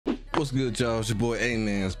What's good, y'all? It's your boy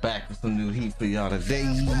AMENZ back with some new heat for y'all today.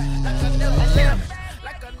 You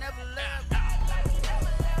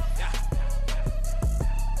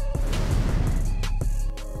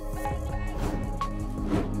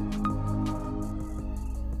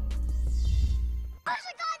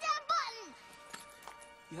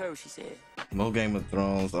heard what she said. More Game of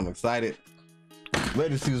Thrones. I'm excited.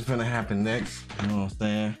 Ready to see what's gonna happen next. You know what I'm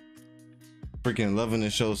saying? Freaking loving the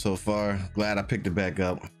show so far. Glad I picked it back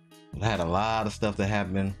up. I had a lot of stuff that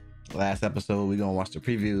happened last episode. We're gonna watch the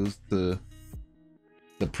previews to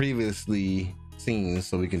the previously scenes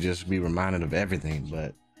so we can just be reminded of everything.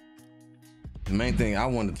 But the main thing I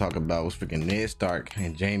wanted to talk about was freaking Ned Stark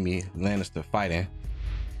and Jaime Lannister fighting.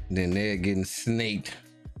 Then Ned getting snaked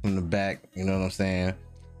from the back, you know what I'm saying?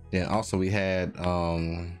 Then also we had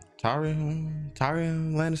Tyrion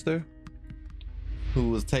Lannister,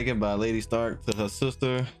 who was taken by Lady Stark to her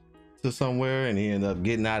sister to somewhere, and he ended up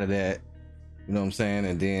getting out of that, you know what I'm saying?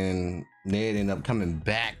 And then Ned ended up coming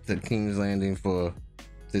back to King's Landing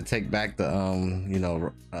to take back the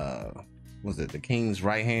was it the King's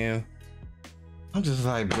right hand? I'm just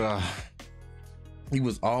like, bro, he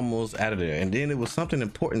was almost out of there. And then it was something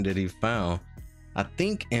important that he found, I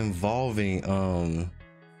think, involving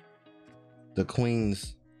the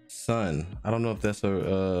Queen's son. I don't know if that's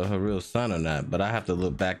her real son or not, but I have to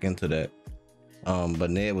look back into that. But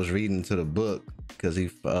Ned was reading to the book because he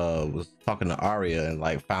was talking to Arya and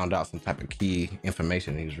like found out some type of key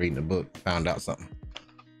information. He was reading the book, found out something.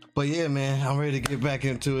 But yeah, man, I'm ready to get back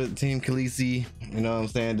into it. Team Khaleesi, you know what I'm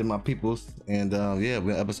saying, to my peoples. And yeah,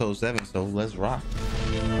 we're episode 7, so let's rock.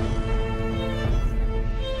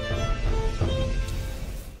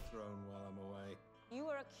 You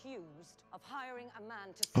are accused of hiring a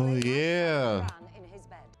man to Oh yeah. in his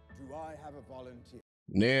bed. Do I have a volunteer?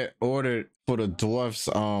 Ned ordered for the dwarfs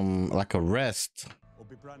like a rest. Or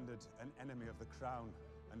be branded an enemy of the crown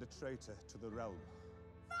and a traitor to the realm.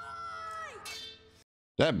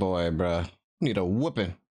 That boy, bruh, need a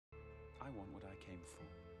whooping. I want what I came for.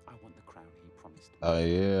 I want the crown he promised me. Oh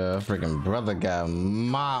yeah, freaking brother got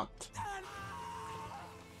mopped.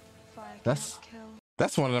 That's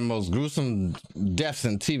one of the most gruesome deaths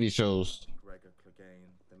in TV shows.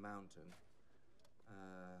 The mountain.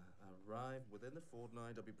 Arrive within the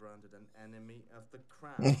fortnight or be branded an enemy of the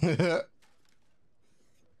crown.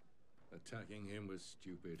 Attacking him was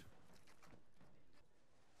stupid.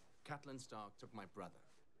 Catelyn Stark took my brother.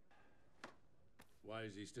 Why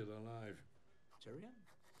is he still alive? Tyrion?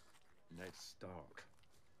 Ned Stark.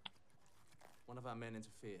 One of our men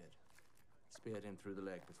interfered. Speared him through the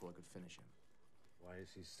leg before I could finish him. Why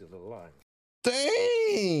is he still alive?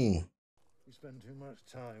 Dang! You spend too much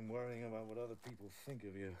time worrying about what other people think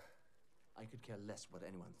of you. I could care less what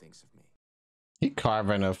anyone thinks of me. He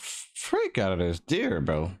carving a freak out of this deer,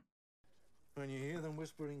 bro. When you hear them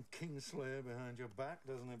whispering Kingslayer behind your back,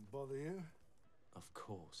 doesn't it bother you? Of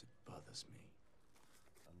course it bothers me.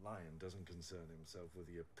 A lion doesn't concern himself with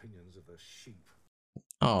the opinions of the sheep.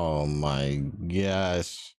 Oh my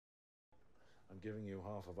gosh. I'm giving you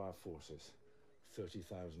half of our forces,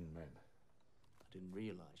 30,000 men. I didn't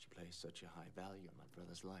realize you placed such a high value on my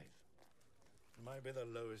brother's life. He might be the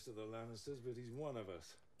lowest of the Lannisters, but he's one of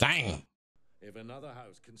us. Dang. If another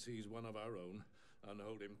house can seize one of our own and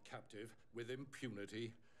hold him captive with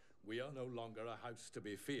impunity, we are no longer a house to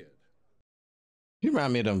be feared. You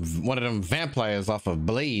remind me of one of them vampires off of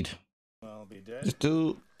Blade. I'll be dead. This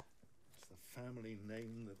dude. It's the family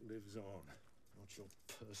name that lives on. Not your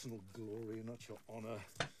personal glory, not your honor.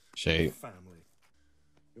 Shade. Family.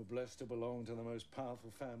 You're blessed to belong to the most powerful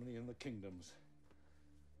family in the kingdoms.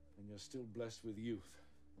 And you're still blessed with youth.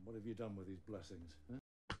 And what have you done with these blessings? Huh?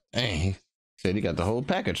 Dang. He said he got the whole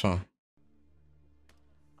package, huh?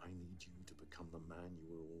 I need you to become the man you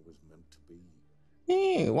were always meant to be.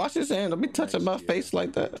 Yeah, wash his hand. Don't be touching my face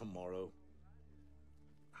like that. Tomorrow.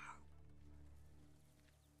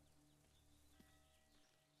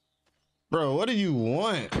 Bro, what do you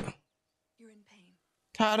want? You're in pain.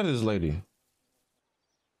 Tired of this lady.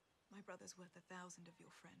 My brother's worth 1,000 of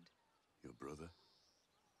your friend. Your brother?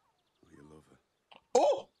 Or your lover?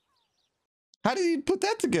 Oh! How did he put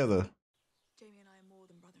that together? Jamie and I are more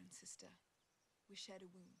than brother and sister. We shared a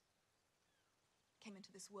womb. Came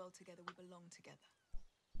into this world together. We belong together.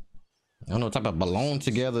 I don't know what type of belong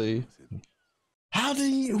together. How did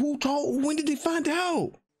he, when did they find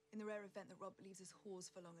out? In the rare event that Rob leaves his whores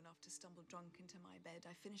for long enough to stumble drunk into my bed,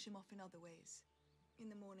 I finish him off in other ways. In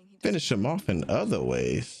the morning, he Finish him off in other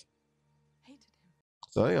ways. Hated him.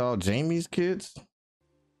 So they all Jamie's kids?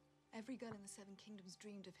 Every girl in the 7 Kingdoms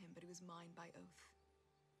dreamed of him, but he was mine by oath.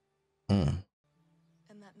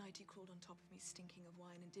 And that night he crawled on top of me, stinking of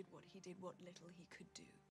wine, and did what little he could do.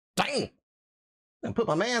 Dang! And put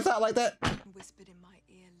my man's out like that. And whispered in my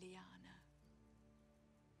ear, Liana.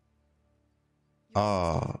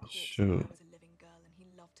 Oh, shoot. I was a living girl, and he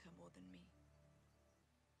loved her more than me.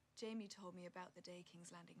 Jamie told me about the day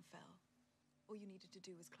King's Landing fell. All you needed to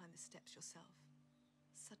do was climb the steps yourself.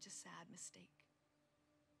 Such a sad mistake.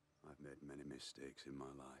 I've made many mistakes in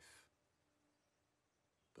my life,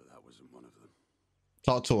 but that wasn't one of them.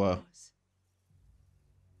 Talk to her.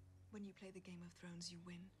 When you play the Game of Thrones, you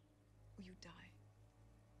win or you die.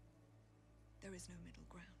 There is no middle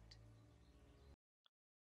ground.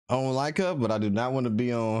 I don't like her, but I do not want to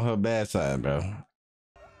be on her bad side, bro.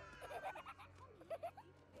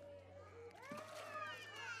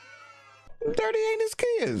 Dirty ain't his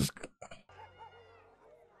kids.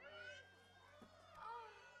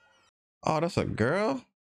 Oh, that's a girl?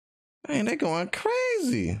 Man, they going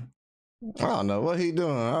crazy. I don't know what he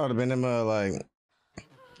doing. I would have been in my like.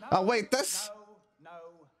 Oh wait, that's No.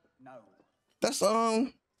 that's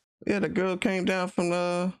yeah, the girl came down from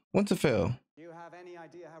Winterfell. Do you have any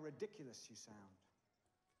idea how ridiculous you sound?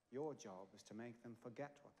 Your job is to make them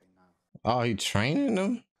forget what they know. Oh, he training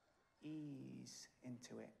them? Ease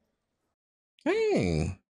into it.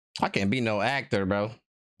 Dang. I can't be no actor, bro.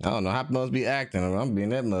 I don't know how to be acting. I'm being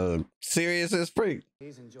that mug. Serious as freak.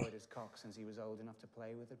 He's enjoyed his cock since he was old enough to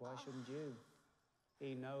play with it. Why shouldn't you?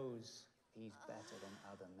 He knows he's better than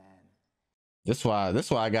other men. This why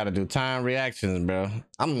I gotta do time reactions, bro.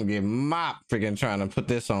 I'm gonna get mopped freaking trying to put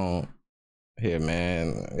this on here,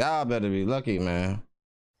 man. Y'all better be lucky, man.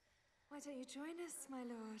 Why don't you join us, my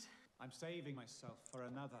lord? I'm saving myself for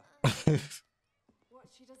another. What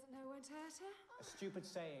she doesn't know won't hurt her? A stupid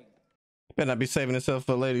saying. Better not be saving himself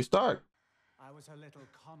for Lady Stark. I was her little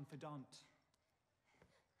confidant.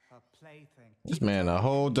 Her plaything. This man a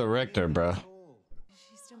whole director, bro. Is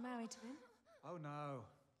she still married to him? Oh no.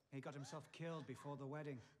 He got himself killed before the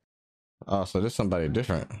wedding. Oh, so there's somebody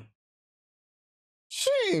different. She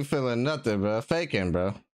ain't feeling nothing, bro. Faking,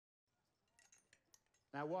 bro.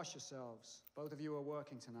 Now wash yourselves. Both of you are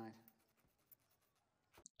working tonight.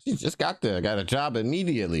 She just got there. Got a job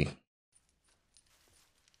immediately.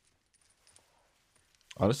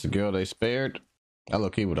 Oh, this is a girl they spared. I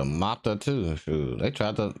look, he would have mopped her too. Shoot, they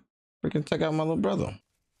tried to freaking take out my little brother.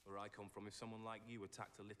 Where I come from, if someone like you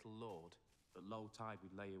attacked a little lord, at low tide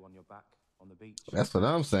we'd lay you on your back on the beach. That's what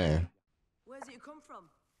I'm saying. Where's it you come from?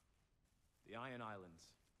 The Iron Islands.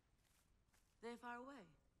 They're far away.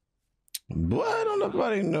 Boy, don't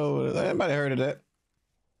nobody know. Anybody heard of that?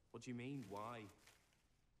 What do you mean, why?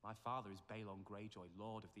 My father is Balon Greyjoy,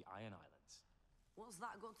 Lord of the Iron Islands. What's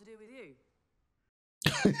that got to do with you?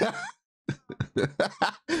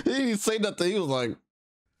 He didn't say nothing. He was like,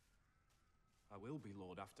 I will be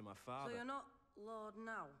Lord after my father. So you're not Lord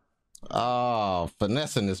now? oh,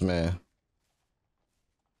 finessing this man.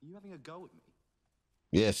 Are you having a go at me?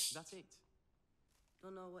 Yes. That's it.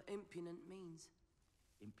 Don't know what impudent means.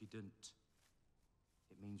 Impudent.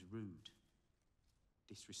 It means rude.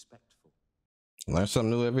 Disrespectful. Learn something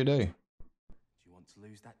new every day. Do you want to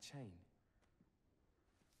lose that chain?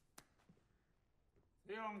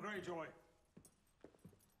 Theon Greyjoy.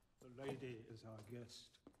 The lady is our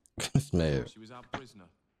guest. This man. She was our prisoner.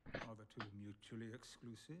 Are the two mutually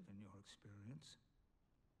exclusive in your experience?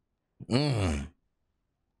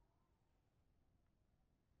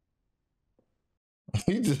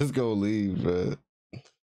 He just go leave, bro.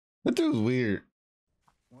 That dude's weird.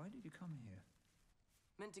 Why did you come here?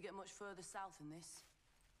 Meant to get much further south than this.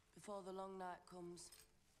 Before the long night comes.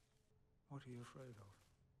 What are you afraid of?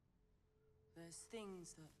 There's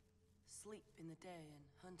things that sleep in the day and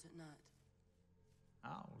hunt at night.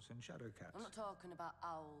 Owls and shadow cats. I'm not talking about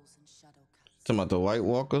owls and shadow cats. Talking about the White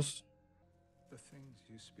Walkers. The things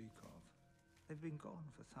you speak of, they've been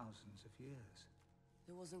gone for thousands of years.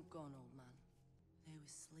 They wasn't gone, old man. They were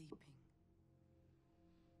sleeping.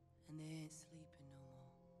 And they ain't sleeping no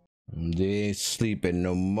more. They ain't sleeping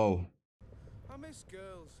no more. I miss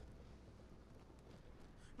girls.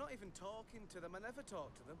 Not even talking to them. I never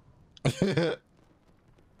talk to them.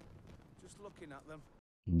 Just looking at them.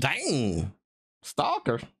 Dang.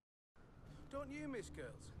 Stalker. Don't you miss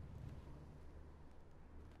girls?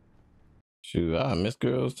 Shoot, I miss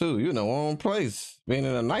girls too. You in the wrong place. Being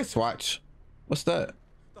in a nice watch. What's that?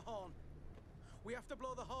 The horn. We have to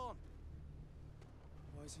blow the horn.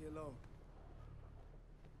 Why is he alone?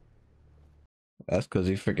 That's because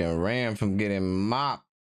he freaking ran from getting mopped.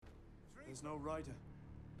 There's no rider.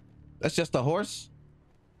 That's just a horse?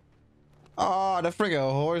 Oh, the freaking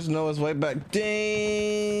horse knows his way back. Dang.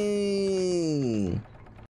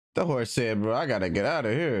 The horse said, bro, I gotta get out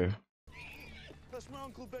of here. That's wrong.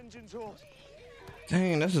 Uncle Benjamin's horse.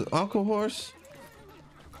 Dang, that's his uncle horse.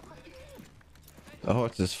 The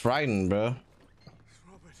horse is frightened, bro.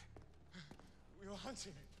 Robert, we were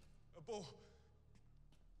hunting a bull.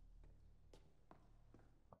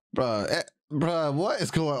 Bruh, what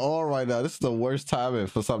is going on right now? This is the worst timing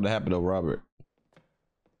for something to happen to Robert.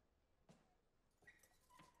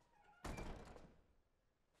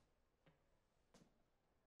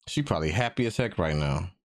 She probably happy as heck right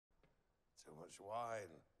now. Too much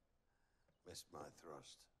wine. Missed my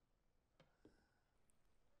thrust.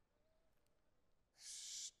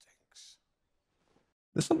 Stinks.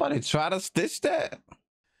 Did somebody try to stitch that?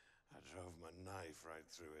 I drove my knife right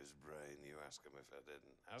through his brain. You ask him if I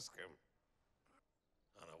didn't. Ask him.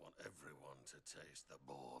 And I want everyone to taste the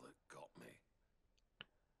boar that got me.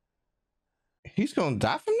 He's gonna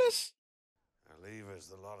die from this? Now leave us,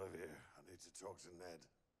 the lot of you. I need to talk to Ned.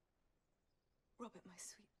 Robert, my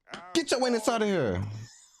sweet. Get your witness out of here.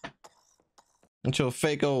 Get your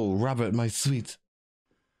fake old Robert, my sweet.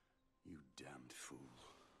 You damned fool.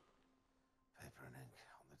 Paper and ink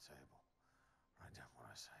on the table. Write down what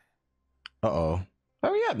I say. Uh-oh.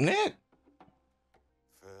 Hurry up, Ned.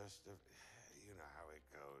 First of... You know how it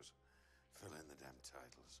goes. Fill in the damn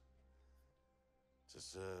titles. To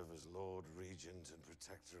serve as Lord Regent and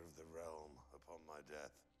Protector of the Realm upon my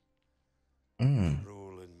death. To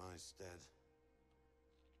rule in my stead.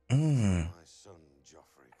 My son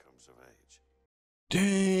Joffrey comes of age.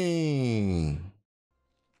 Dang.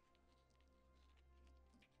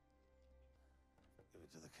 Give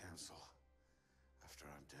it to the council after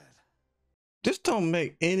I'm dead. This don't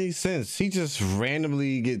make any sense. He just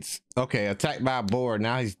randomly gets, okay, attacked by a boar.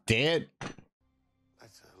 Now he's dead.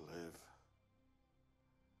 Let her live.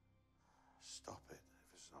 Stop it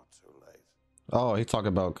if it's not too late. Oh, he talking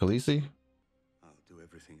about Khaleesi? I'll do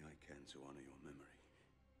everything I can to honor your memory.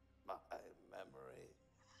 My memory.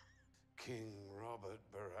 King Robert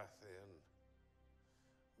Baratheon.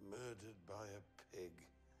 Murdered by a pig.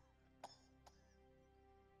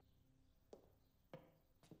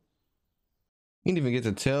 He didn't even get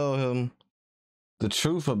to tell him the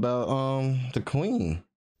truth about the queen.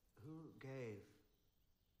 Who gave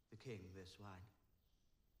the king this wine?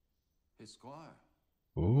 His squire.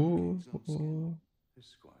 Ooh. His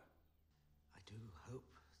squire. I do hope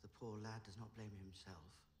the poor lad does not blame himself.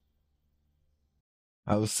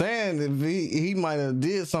 I was saying if he might have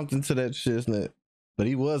did something to that shiznit, but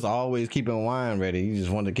he was always keeping wine ready. He just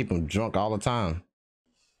wanted to keep him drunk all the time.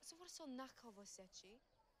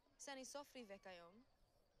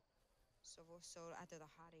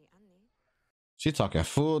 She talking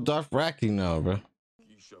full Dothraki now, bro.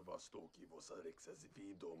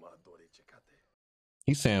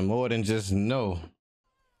 He's saying more than just no.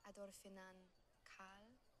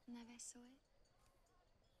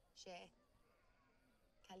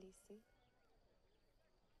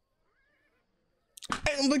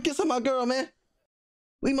 Hey, look, get some of my girl, man.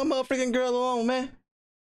 Leave my motherfucking girl alone, man.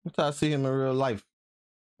 That's how I see him in real life.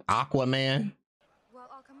 Aquaman. Well,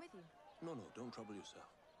 I'll come with you. No, don't trouble yourself.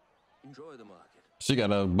 Enjoy the market. She got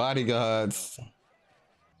her bodyguards.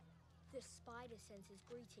 The spider sends his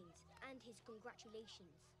greetings and his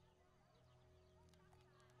congratulations.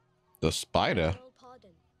 The spider? Royal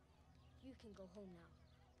pardon. You can go home now.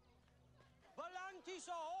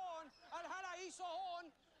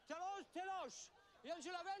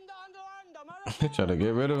 They try to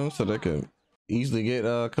get rid of him so they can easily get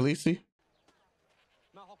Khaleesi.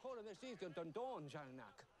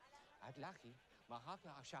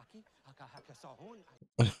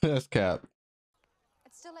 That's cap.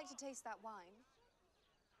 I'd still like to taste that wine.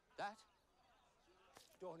 That?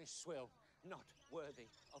 Dornish swill, not worthy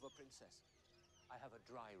of a princess. I have a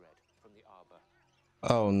dry red from the arbor.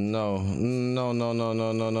 Oh no. No.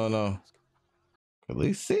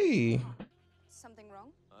 Khaleesi. Something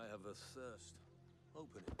wrong? I have a thirst.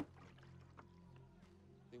 Open it.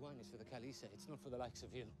 The wine is for the Khaleesi. It's not for the likes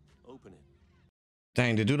of you. Open it.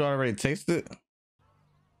 Dang, the dude already tasted it?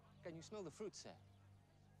 Can you smell the fruit, sir?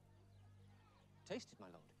 Taste it, my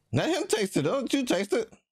lord. Let him taste it. Don't you taste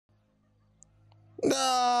it?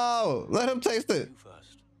 No! Let him taste it. You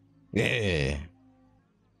first. Yeah.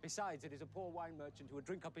 Besides, it is a poor wine merchant who would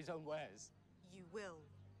drink up his own wares. You will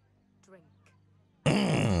drink.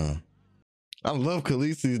 I love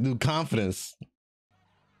Khaleesi's new confidence.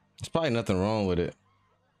 There's probably nothing wrong with it.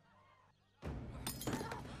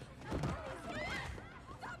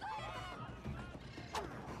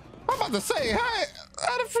 I'm about to say,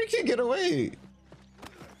 how the freak he get away?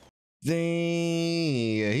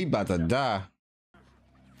 Dang, yeah, he about to die.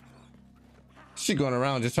 She going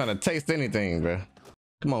around just trying to taste anything, bro.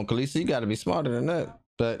 Come on, Khaleesi, you gotta be smarter than that.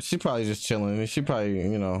 But she probably just chilling. She probably,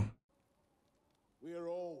 you know. We are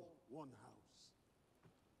all one house.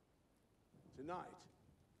 Tonight,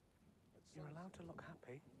 You're allowed to look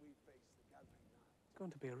happy. It's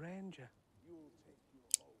going to be a ranger.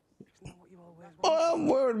 Isn't that what you always want? Oh, I'm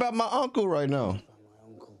worried about my uncle right now.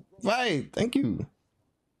 Right, thank you.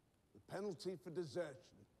 the penalty for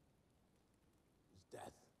desertion is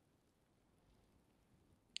death.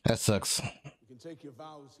 That sucks. You can take your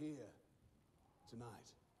vows here tonight.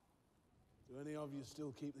 Do any of you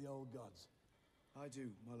still keep the old gods? I do,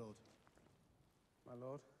 my lord. My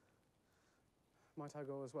lord? Might I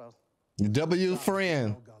go as well? W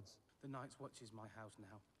friend. The Night's Watch is my house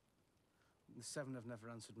now. The Seven have never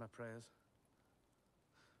answered my prayers.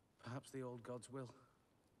 Perhaps the old gods will.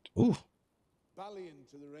 Ooh. Balian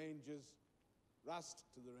to the Rangers, Rast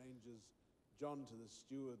to the Rangers, John to the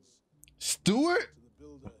Stewards. Stewart? To the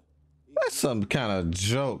Builder. That's some kind of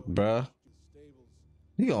joke, bruh.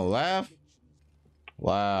 You gonna laugh?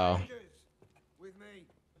 Wow. With me.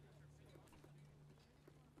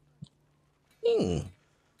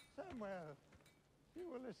 Samuel, you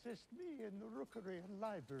will assist me in the rookery and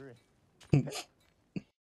library.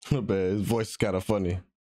 Not bad. His voice is kind of funny.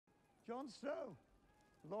 Jon Snow,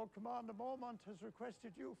 Lord Commander Mormont has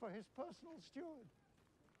requested you for his personal steward.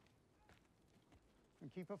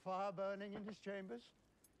 And keep a fire burning in his chambers.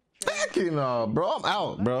 Fucking bro, I'm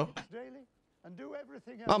out, bro. Daily, and do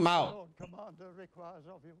everything else I'm out. the Lord Commander requires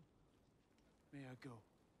of you. May I go?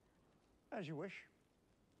 As you wish.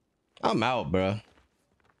 I'm out, bro.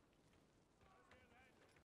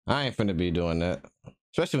 I ain't finna be doing that.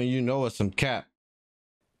 Especially when you know it's some cap.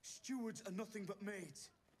 Stewards are nothing but maids.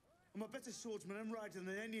 I'm a better swordsman and rider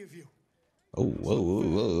than any of you. Oh,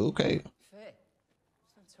 whoa, okay. Fear?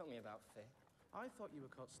 Don't tell me about fear. I thought you were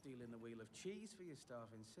caught stealing the wheel of cheese for your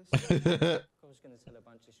starving sister. I was going to tell a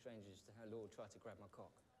bunch of strangers to how Lord tried to grab my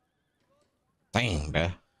cock. Dang,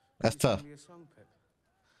 bruh. That's tough. Sing me a song, Pip.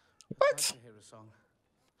 What? I'd like to hear a song.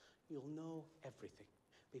 You'll know everything,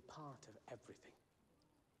 be part of everything.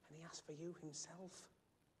 And he asked for you himself.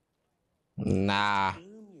 Nah.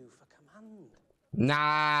 Groom you for command.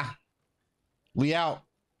 Nah. We out.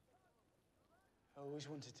 I always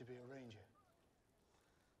wanted to be a ranger.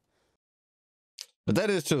 But that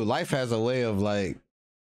is true. Life has a way of like,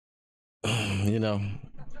 you know,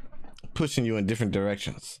 pushing you in different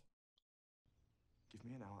directions. Give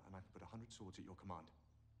me an hour and I can put 100 swords at your command.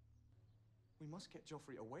 We must get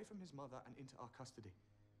Joffrey away from his mother and into our custody.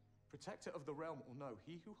 Protector of the realm or no,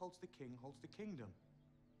 he who holds the king holds the kingdom.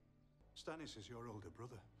 Stannis is your older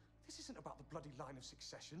brother. This isn't about the bloody line of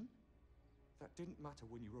succession. That didn't matter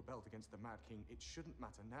when you rebelled against the Mad King. It shouldn't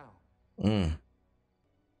matter now.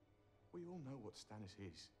 We all know what Stannis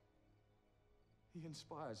is. He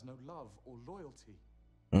inspires no love or loyalty.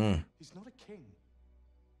 He's not a king.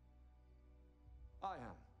 I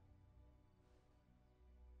am.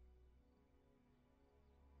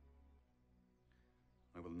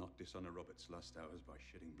 I will not dishonor Robert's last hours by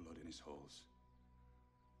shedding blood in his halls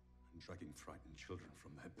and dragging frightened children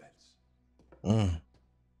from their beds.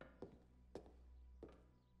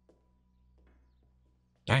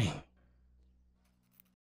 Dang.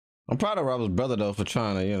 I'm proud of Robert's brother though for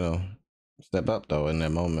trying to, you know, step up though in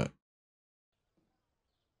that moment.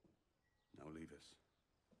 Now leave us.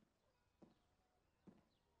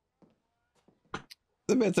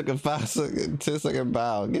 The man took a 10-second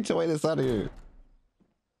bow. Get your way this out of here.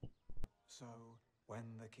 So,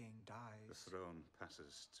 when the king dies... The throne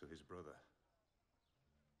passes to his brother,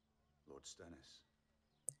 Lord Stannis.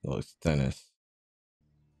 Lord Stannis.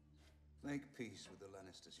 Make peace with the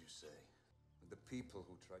Lannisters, you say? With the people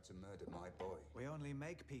who tried to murder my boy? We only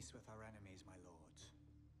make peace with our enemies, my lord.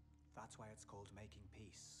 That's why it's called making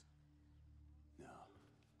peace. No.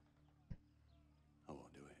 I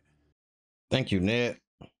won't do it. Thank you, Ned.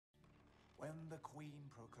 When the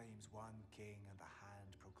queen proclaims one king and the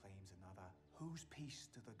hand proclaims another, whose peace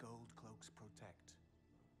do the gold cloaks protect?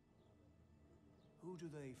 Who do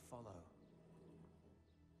they follow?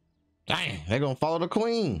 Dang, they're gonna follow the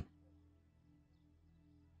queen.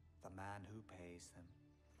 The man who pays them.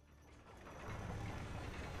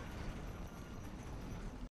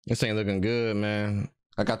 This ain't looking good, man.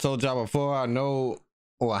 Like I told y'all before, I know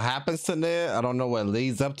what happens to Ned. I don't know what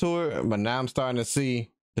leads up to it, but now I'm starting to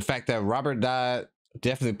see the fact that Robert died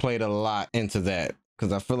definitely played a lot into that.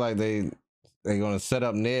 Because I feel like they're gonna set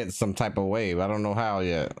up Ned some type of way, but I don't know how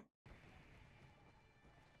yet.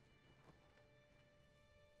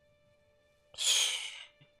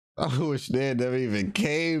 I wish Ned never even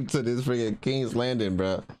came to this freaking King's Landing,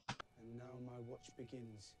 bro. And now my watch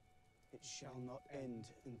begins. It shall not end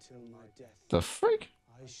until my death. The freak?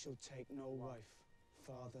 I shall take no wife,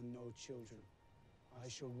 father no children. I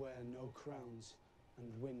shall wear no crowns and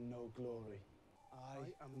win no glory. I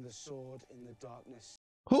am the sword in the darkness.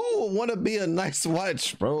 Who would want to be a nice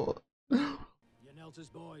watch, bro? You Nelta's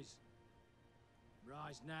boys.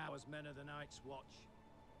 Rise now as men of the Night's Watch.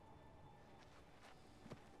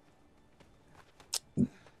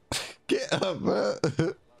 Get up, bro.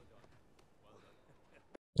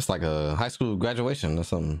 It's like a high school graduation or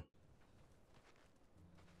something.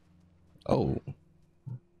 Oh.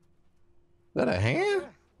 Is that a hand?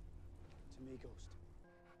 To me, Ghost.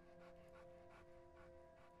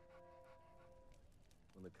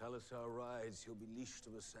 When the Khalasar rides, he'll be leashed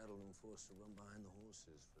to a saddle and forced to run behind the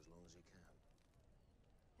horses for as long as he can.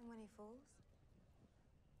 And when he falls?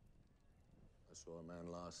 I saw a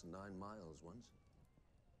man last 9 miles once.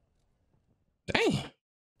 Dang.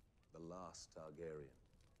 The last Targaryen.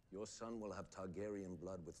 Your son will have Targaryen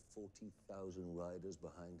blood with 40,000 riders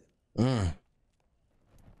behind him. Mm.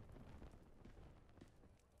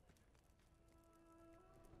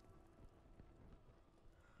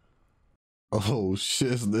 Oh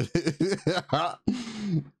shit.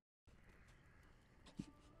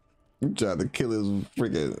 You tried to kill his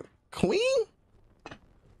freaking queen?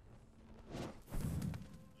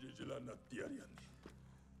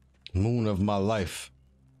 Moon of my life.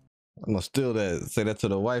 I'm gonna steal that, say that to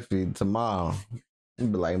the wifey tomorrow. You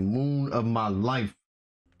be like, moon of my life.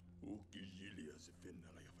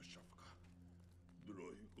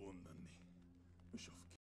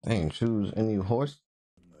 Dang, choose any horse.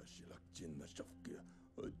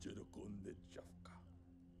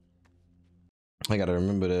 I gotta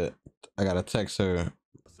remember that. I gotta text her.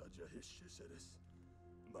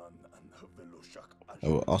 I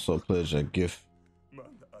will also pledge a gift.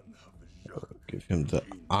 Give him the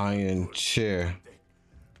iron chair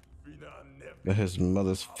that his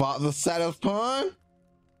mother's father sat upon.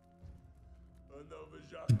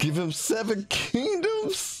 Give him 7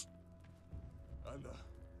 kingdoms.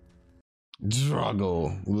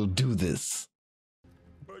 Drago will do this.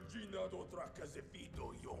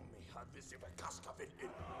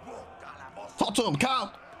 Talk to him,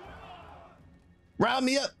 Kyle. Round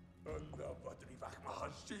me up.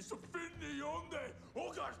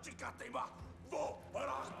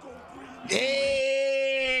 Yeah.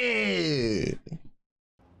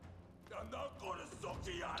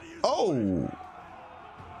 Oh.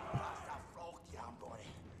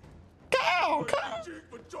 Kyle.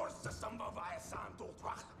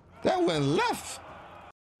 That went left.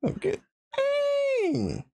 Okay.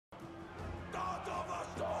 Dang.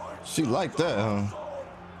 She liked that, huh?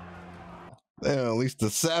 Damn, at least the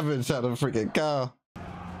savage out of freaking Kyle.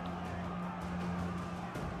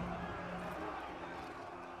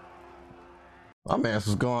 My man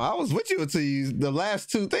was going. I was with you until the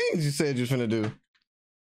last 2 things you said you was finna do.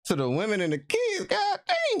 To the women and the kids. God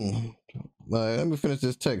dang. Let me finish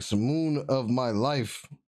this text. Moon of my life.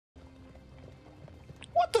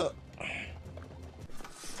 What the?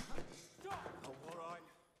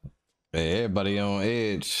 Hey, everybody on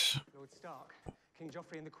edge. Lord Stark, King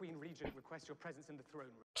Joffrey and the Queen Regent request your presence in the throne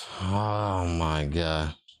room. Oh my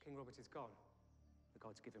God. King Robert is gone. The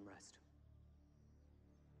gods give him rest.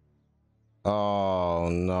 Oh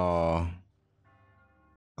no.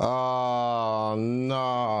 Oh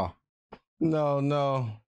no. No.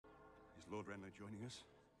 Is Lord Renly joining us?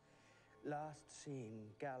 Last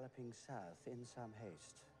seen galloping south in some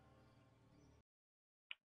haste.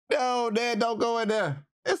 No, Dad, don't go in there.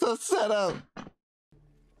 It's a setup.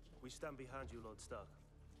 We stand behind you, Lord Stark.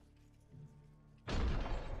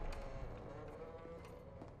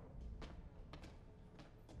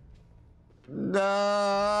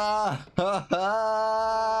 No.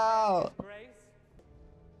 Grace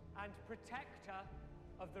and protector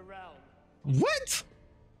of the realm. What?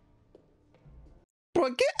 Bro,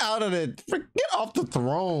 get out of it. Get off the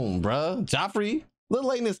throne, bro. Joffrey,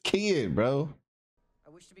 little ain't his kid, bro.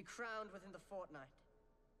 I wish to be crowned within the fortnight.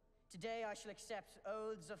 Today I shall accept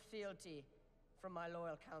oaths of fealty from my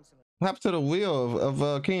loyal counselors. What happened to the wheel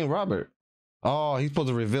of King Robert? Oh, he's supposed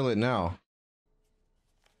to reveal it now.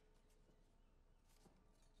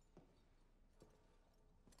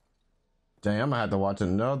 Dang, I'm gonna have to watch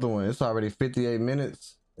another one. It's already 58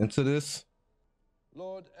 minutes into this.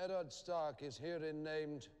 Lord Eddard Stark is herein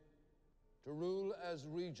named to rule as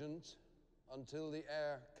regent until the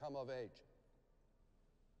heir come of age.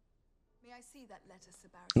 May I see that letter, Sir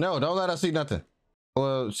Barristan? No, don't let her see nothing.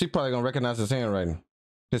 Well, she probably gonna recognize his handwriting.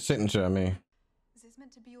 His signature, I mean. Is this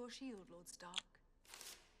meant to be your shield, Lord Stark?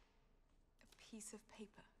 A piece of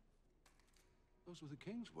paper. Those were the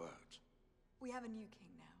king's words. We have a new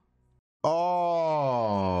king now.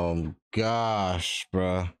 Oh, gosh,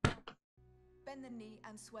 bruh. Bend the knee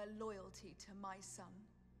and swear loyalty to my son.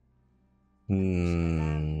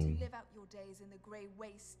 Hmm. To live out your days in the grey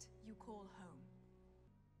waste you call home.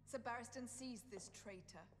 Sir Barristan sees this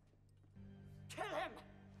traitor. Kill him!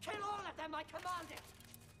 Kill all of them, I command it!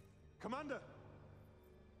 Commander!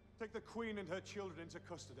 Take the Queen and her children into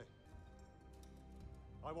custody.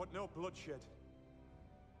 I want no bloodshed.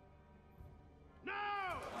 No!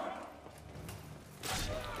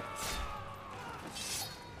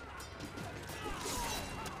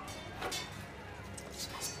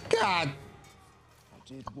 God! I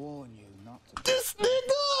did warn you not to. This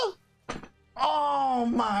nigga! Oh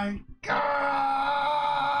my God!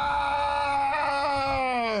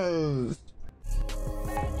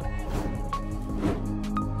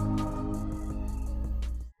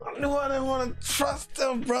 I knew I didn't want to trust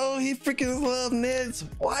him, bro. He freaking loved Ned's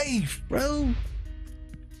wife, bro.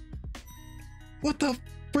 What the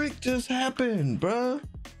frick just happened, bro?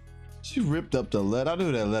 She ripped up the letter. I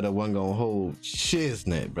knew that letter wasn't gonna hold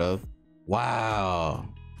shiznit, bro. Wow.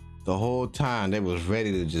 The whole time they was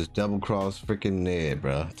ready to just double cross freaking Ned,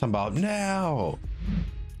 bro. Talking about now.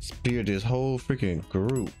 Speared this whole freaking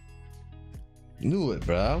group. Knew it,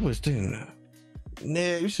 bro. I was thinking,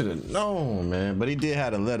 Ned, you should have known, man. But he did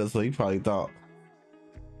have a letter, so he probably thought,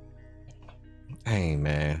 dang,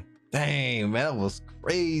 man. Dang, man, that was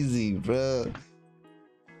crazy, bro.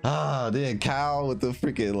 Ah, then Kyle with the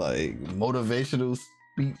freaking like motivational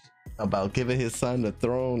speech about giving his son the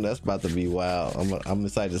throne. That's about to be wild. I'm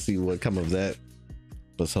excited to see what come of that.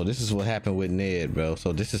 But so this is what happened with Ned, bro.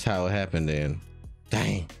 So this is how it happened then.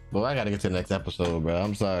 Dang. Well, I gotta get to the next episode, bro.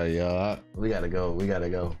 I'm sorry, y'all. We gotta go. We gotta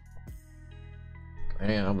go.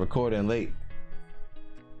 Man, I'm recording late.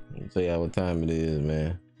 Let me tell y'all what time it is,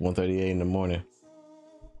 man. 1:38 in the morning.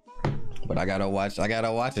 But I gotta watch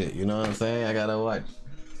it. You know what I'm saying? I gotta watch.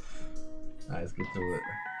 All right, let's get to it.